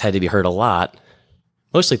feelings had to be hurt a lot,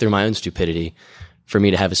 mostly through my own stupidity, for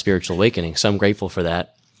me to have a spiritual awakening. So I'm grateful for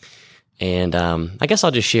that. And I guess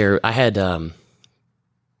I'll just share, I had a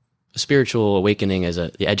spiritual awakening as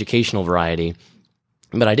the educational variety,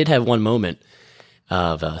 but I did have one moment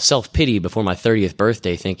of self-pity before my 30th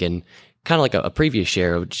birthday, thinking kind of like a previous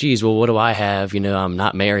share of, geez, well, what do I have? I'm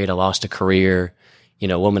not married. I lost a career.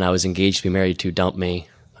 A woman I was engaged to be married to dumped me.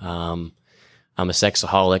 I'm a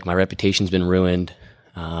sexaholic. My reputation's been ruined.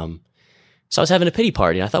 So I was having a pity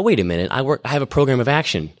party, and I thought, wait a minute, I have a program of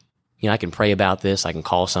action. I can pray about this. I can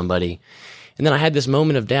call somebody. And then I had this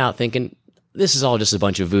moment of doubt thinking, this is all just a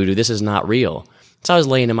bunch of voodoo. This is not real. So I was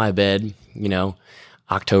laying in my bed,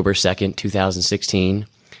 October 2nd, 2016,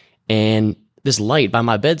 and this light by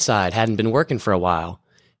my bedside hadn't been working for a while.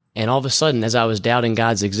 And all of a sudden, as I was doubting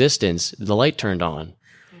God's existence, the light turned on.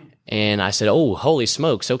 And I said, oh, holy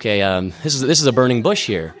smokes, okay, this is a burning bush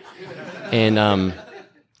here. And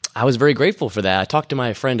I was very grateful for that. I talked to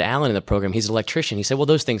my friend Alan in the program. He's an electrician. He said, well,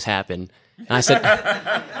 those things happen. And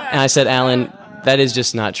I said, Alan, that is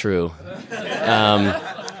just not true.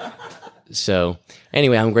 So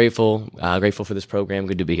anyway, I'm grateful for this program.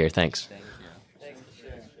 Good to be here. Thanks.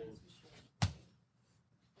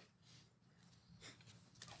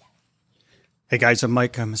 Hey guys, I'm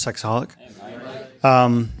Mike. I'm a sexaholic.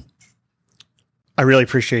 I really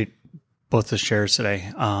appreciate both the shares today.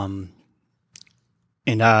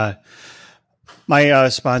 My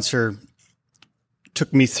sponsor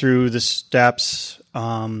took me through the steps,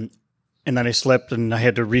 and then I slipped and I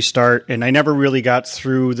had to restart, and I never really got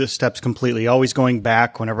through the steps completely, always going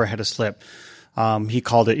back whenever I had a slip. He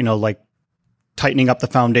called it, like tightening up the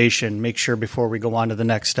foundation, make sure before we go on to the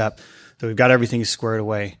next step that we've got everything squared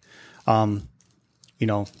away.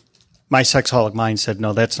 My sexaholic mind said,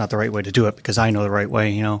 no, that's not the right way to do it because I know the right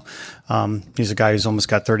way, He's a guy who's almost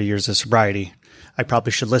got 30 years of sobriety. I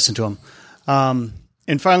probably should listen to him.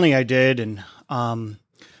 And finally I did. But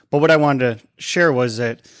what I wanted to share was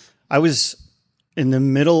that I was in the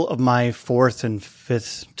middle of my fourth my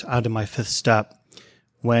fifth step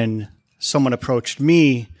when someone approached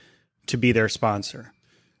me to be their sponsor.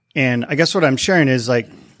 And I guess what I'm sharing is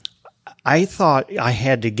I thought I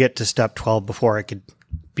had to get to step 12 before I could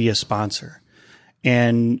be a sponsor.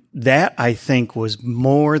 And that, I think, was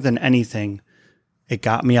more than anything, it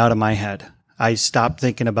got me out of my head. I stopped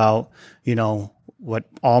thinking about, what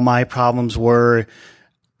all my problems were.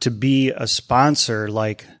 To be a sponsor,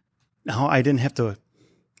 no, I didn't have to.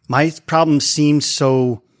 My problems seemed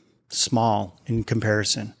so small in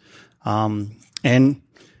comparison. And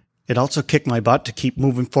it also kicked my butt to keep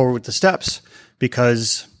moving forward with the steps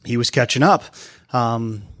because he was catching up.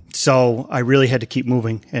 So I really had to keep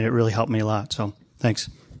moving, and it really helped me a lot. So thanks.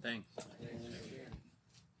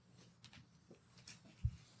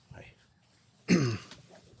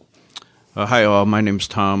 Hi, all. My name's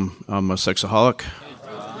Tom. I'm a sexaholic.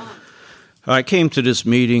 I came to this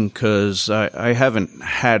meeting because I haven't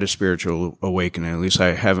had a spiritual awakening. At least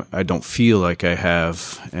I haven't. I don't feel like I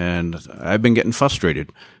have, and I've been getting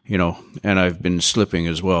frustrated, and I've been slipping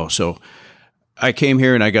as well. So I came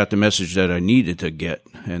here and I got the message that I needed to get,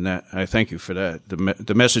 and that I thank you for that.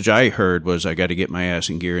 The message I heard was I got to get my ass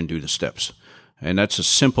in gear and do the steps, and that's a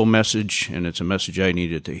simple message, and it's a message I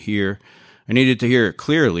needed to hear. I needed to hear it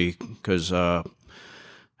clearly because I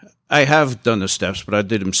have done the steps, but I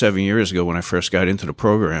did them 7 years ago when I first got into the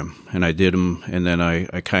program, and I did them, and then I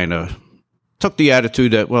kind of took the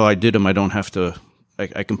attitude that, well, I did them, I don't have to,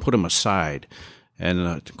 I can put them aside,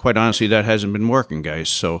 and quite honestly, that hasn't been working, guys.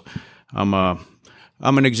 So I'm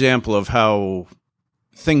an example of how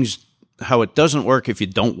it doesn't work if you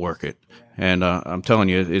don't work it. And I'm telling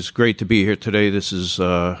you, it's great to be here today. This is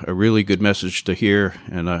a really good message to hear,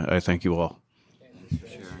 and I thank you all.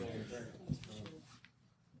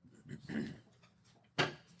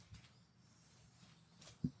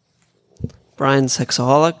 Brian,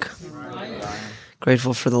 sexaholic.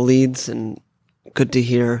 Grateful for the leads, and good to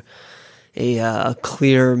hear a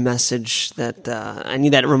clear message that I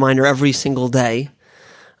need that reminder every single day.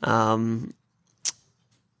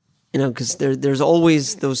 Because there's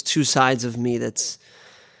always those two sides of me. That's,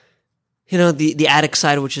 the addict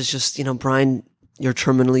side, which is just, Brian, you're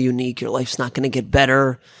terminally unique. Your life's not going to get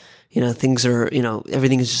better. Things are,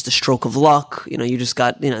 everything is just a stroke of luck. You just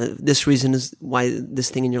got, this reason is why this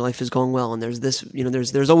thing in your life is going well. And there's this,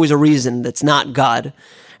 there's always a reason that's not God.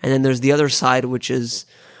 And then there's the other side, which is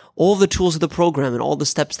all the tools of the program and all the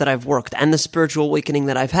steps that I've worked and the spiritual awakening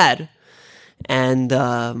that I've had. And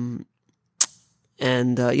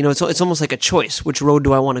it's almost like a choice. Which road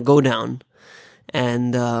do I want to go down?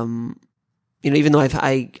 And, even though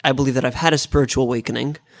I believe that I've had a spiritual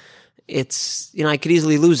awakening, it's, I could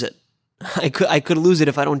easily lose it. I could lose it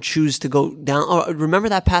if I don't choose to go down. Oh, remember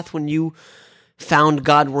that path when you found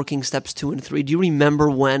God working steps 2 and 3? Do you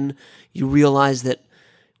remember when you realized that,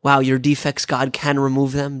 wow, your defects, God can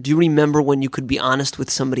remove them? Do you remember when you could be honest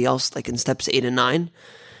with somebody else, like in steps 8 and 9?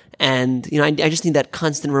 And, I just need that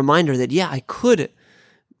constant reminder that, yeah, I could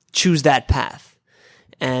choose that path.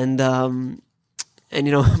 And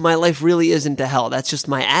my life really isn't a hell. That's just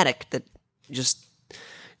my addict that just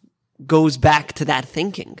goes back to that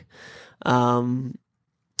thinking. And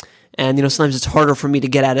And, sometimes it's harder for me to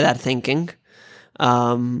get out of that thinking,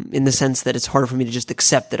 in the sense that it's harder for me to just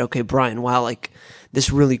accept that, okay, Brian, wow, like this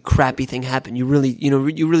really crappy thing happened. You really,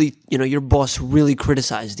 your boss really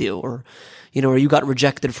criticized you, or you got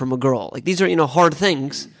rejected from a girl. Like these are, hard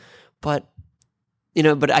things, but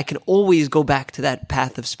I can always go back to that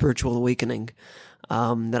path of spiritual awakening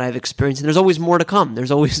that I've experienced. And there's always more to come.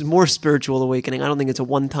 There's always more spiritual awakening. I don't think it's a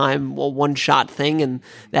one-shot thing and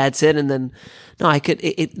that's it. And then, no,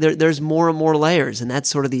 there's more and more layers. And that's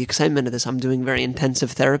sort of the excitement of this. I'm doing very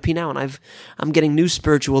intensive therapy now, and I'm getting new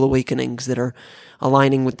spiritual awakenings that are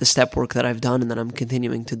aligning with the step work that I've done and that I'm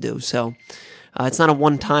continuing to do. So, it's not a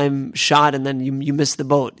one-time shot and then you miss the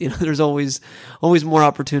boat. There's always more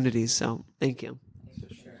opportunities. So thank you.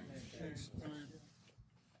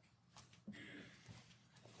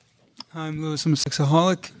 I'm Lewis. I'm a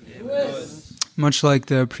sexaholic. Much like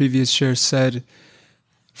the previous share said,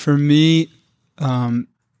 for me,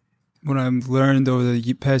 what I've learned over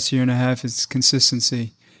the past year and a half is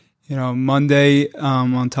consistency. Monday,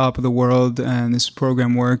 on top of the world, and this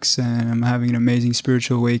program works, and I'm having an amazing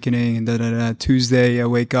spiritual awakening, and Tuesday, I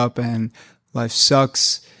wake up, and life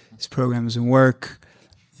sucks. This program doesn't work.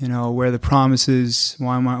 Where are the promises?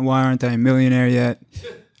 Why aren't I a millionaire yet?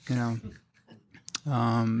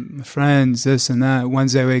 My friends, this and that.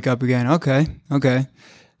 Wednesday, I wake up again. Okay.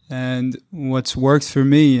 And what's worked for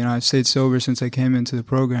me, I've stayed sober since I came into the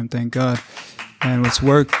program, thank God. And what's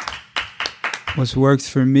worked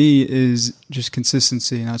for me is just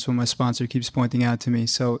consistency, and that's what my sponsor keeps pointing out to me.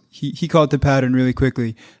 So he caught the pattern really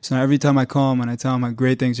quickly. So now every time I call him and I tell him how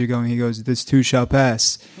great things are going, he goes, "This too shall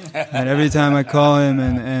pass." And every time I call him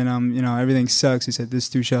and everything sucks, he said, "This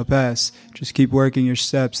too shall pass." Just keep working your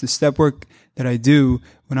steps. The step work that I do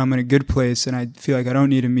when I'm in a good place and I feel like I don't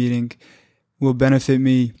need a meeting will benefit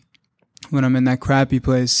me when I'm in that crappy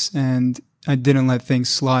place. And I didn't let things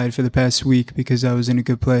slide for the past week because I was in a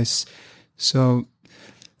good place. So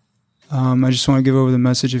I just want to give over the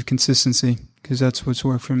message of consistency because that's what's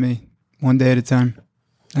worked for me, one day at a time.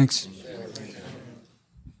 Thanks.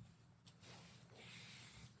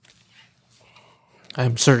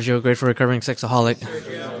 I'm Sergio, grateful recovering sexaholic.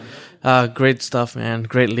 Great stuff, man.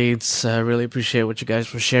 Great leads. Really appreciate what you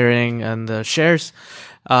guys were sharing and the shares.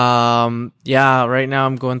 Right now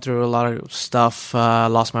I'm going through a lot of stuff.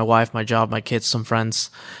 Lost my wife, my job, my kids, some friends.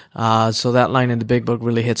 So that line in the big book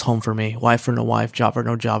really hits home for me. Wife or no wife, job or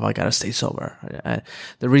no job, I gotta stay sober.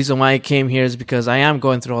 The reason why I came here is because I am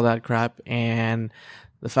going through all that crap, and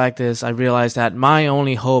the fact is I realized that my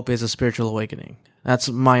only hope is a spiritual awakening. That's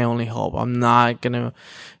my only hope. I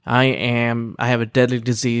have a deadly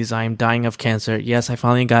disease. I am dying of cancer. Yes, I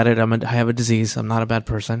finally got it. I have a disease. I'm not a bad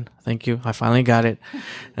person. Thank you. I finally got it.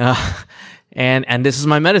 And this is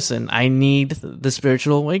my medicine. I need the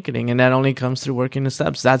spiritual awakening, and that only comes through working the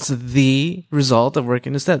steps. That's the result of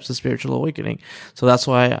working the steps, the spiritual awakening. So that's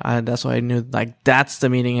why I knew, like, that's the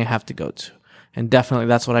meeting I have to go to. And definitely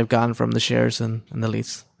that's what I've gotten from the shares and the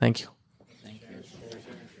leads. Thank you.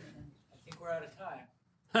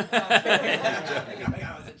 That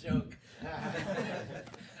was a joke.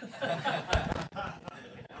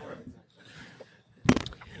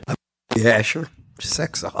 Asher,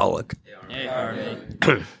 sexaholic.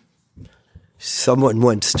 Someone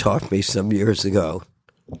once taught me some years ago,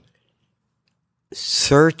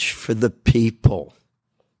 search for the people,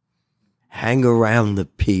 hang around the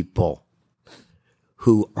people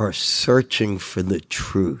who are searching for the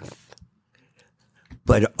truth,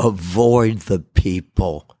 but avoid the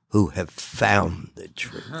people who have found the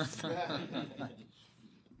truth.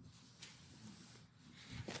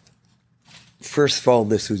 First of all,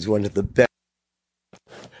 this was one of the best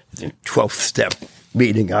 12-step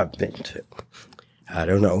meeting I've been to. I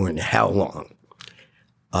don't know in how long.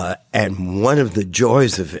 And one of the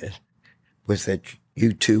joys of it was that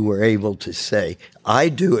you two were able to say, I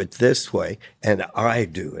do it this way, and I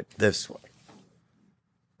do it this way.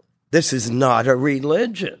 This is not a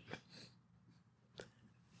religion.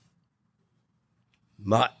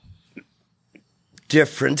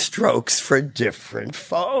 Different strokes for different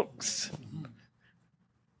folks.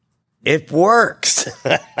 It works.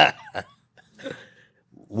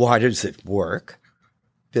 Why does it work?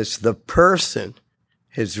 Because the person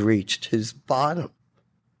has reached his bottom.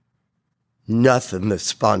 Nothing the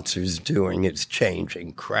sponsor's doing is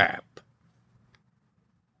changing crap.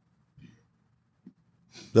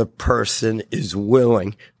 The person is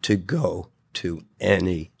willing to go to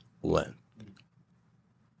any length.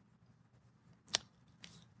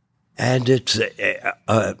 And it's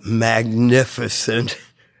a magnificent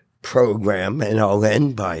program, and I'll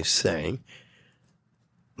end by saying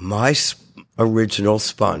my original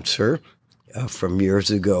sponsor from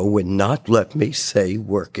years ago would not let me say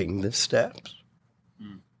working the steps.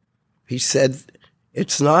 He said,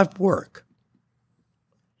 it's not work.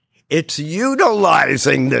 It's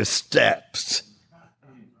utilizing the steps.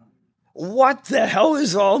 What the hell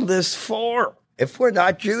is all this for if we're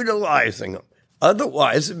not utilizing them?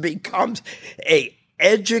 Otherwise, it becomes a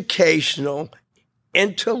educational,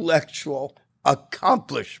 intellectual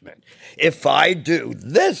accomplishment. If I do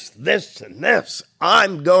this, this, and this,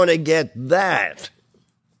 I'm going to get that.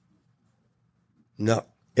 No,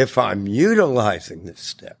 if I'm utilizing the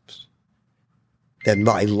steps, then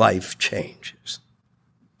my life changes.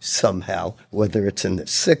 Somehow, whether it's in the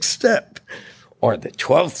 6th step or the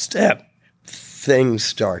 12th step, things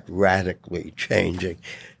start radically changing.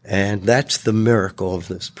 And that's the miracle of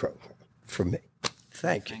this program for me.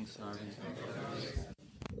 Thank you.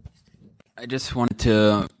 I just wanted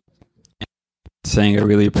to saying I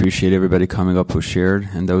really appreciate everybody coming up who shared,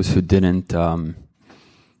 and those who didn't,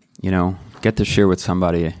 get to share with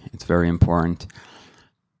somebody. It's very important.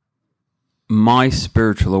 My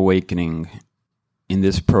spiritual awakening in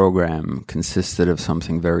this program consisted of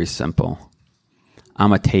something very simple.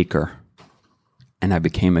 I'm a taker, and I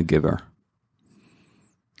became a giver.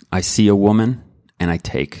 I see a woman, and I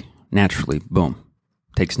take. Naturally, boom.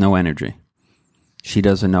 Takes no energy. She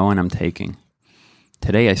doesn't know, and I'm taking.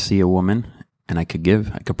 Today I see a woman, and I could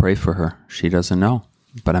give. I could pray for her. She doesn't know,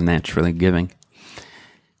 but I'm naturally giving.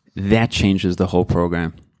 That changes the whole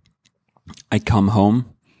program. I come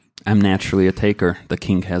home. I'm naturally a taker. The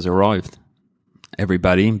king has arrived.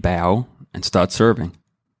 Everybody bow and start serving.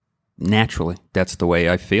 Naturally, that's the way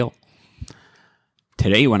I feel.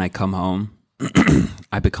 Today when I come home,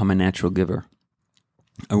 I become a natural giver.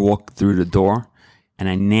 I walk through the door, and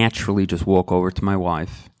I naturally just walk over to my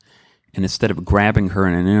wife. And instead of grabbing her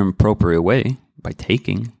in an inappropriate way by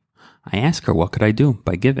taking, I ask her, what could I do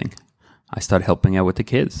by giving? I start helping out with the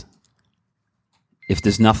kids. If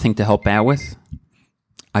there's nothing to help out with,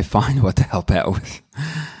 I find what to help out with.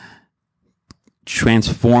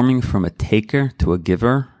 Transforming from a taker to a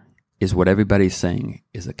giver is what everybody's saying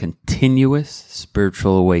is a continuous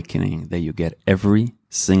spiritual awakening that you get every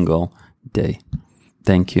single day.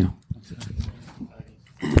 Thank you.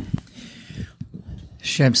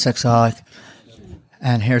 Shem Sexaholic.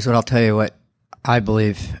 And here's what I'll tell you what I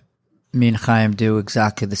believe me and Chaim do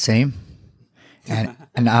exactly the same.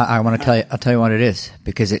 And I want to tell you, I'll tell you what it is,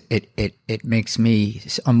 because it makes me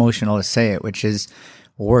emotional to say it, which is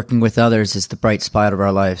working with others is the bright spot of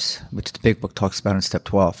our lives, which the big book talks about in step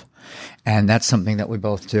 12. And that's something that we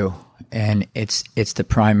both do. And it's the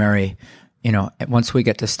primary, once we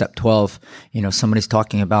get to step 12, somebody's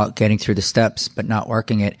talking about getting through the steps, but not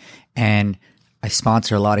working it. And I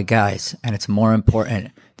sponsor a lot of guys, and it's more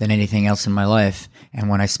important than anything else in my life. And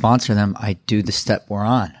when I sponsor them, I do the step we're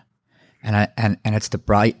on. And it's the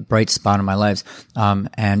bright spot in my lives.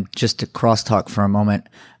 And just to crosstalk for a moment,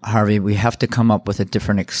 Harvey, we have to come up with a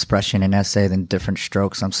different expression in essay than different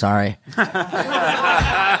strokes. I'm sorry.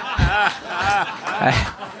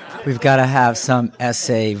 We've got to have some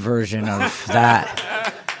essay version of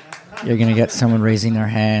that. You're going to get someone raising their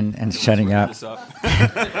hand and shutting up.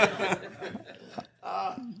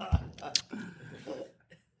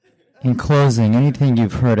 In closing, anything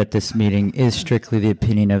you've heard at this meeting is strictly the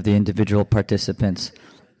opinion of the individual participants.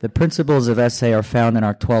 The principles of SA are found in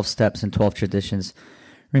our 12 steps and 12 traditions.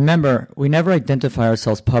 Remember, we never identify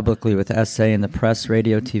ourselves publicly with SA in the press,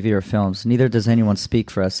 radio, TV, or films. Neither does anyone speak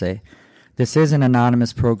for SA. This is an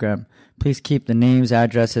anonymous program. Please keep the names,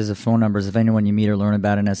 addresses, and phone numbers of anyone you meet or learn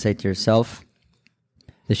about in SA to yourself.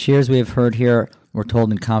 The shares we have heard here were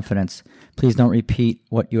told in confidence. Please don't repeat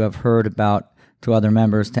what you have heard about to other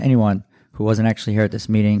members, to anyone who wasn't actually here at this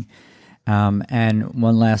meeting. And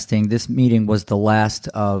one last thing, this meeting was the last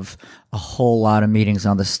of a whole lot of meetings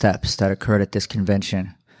on the steps that occurred at this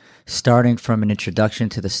convention. Starting from an introduction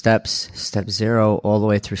to the steps, step 0, all the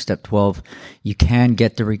way through step 12, you can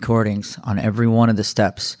get the recordings on every one of the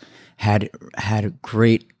steps. Had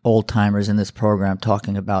great old timers in this program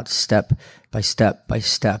talking about step by step by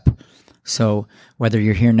step. So whether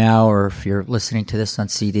you're here now or if you're listening to this on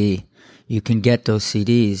CD, you can get those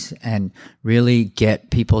CDs and really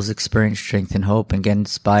get people's experience, strength, and hope, and get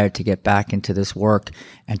inspired to get back into this work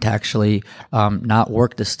and to actually not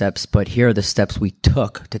work the steps, but here are the steps we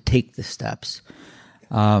took to take the steps.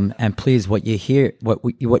 And please, what you hear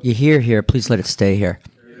here, please let it stay here.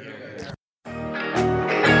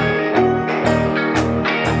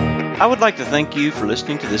 I would like to thank you for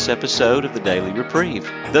listening to this episode of the Daily Reprieve,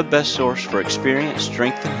 the best source for experience,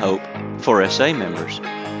 strength, and hope for SA members.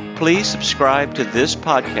 Please subscribe to this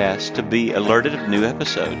podcast to be alerted of new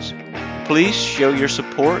episodes. Please show your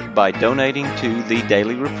support by donating to The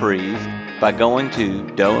Daily Reprieve by going to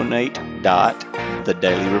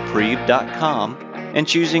donate.thedailyreprieve.com and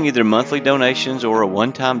choosing either monthly donations or a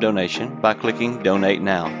one-time donation by clicking Donate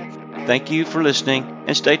Now. Thank you for listening,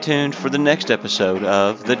 and stay tuned for the next episode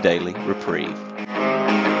of The Daily Reprieve.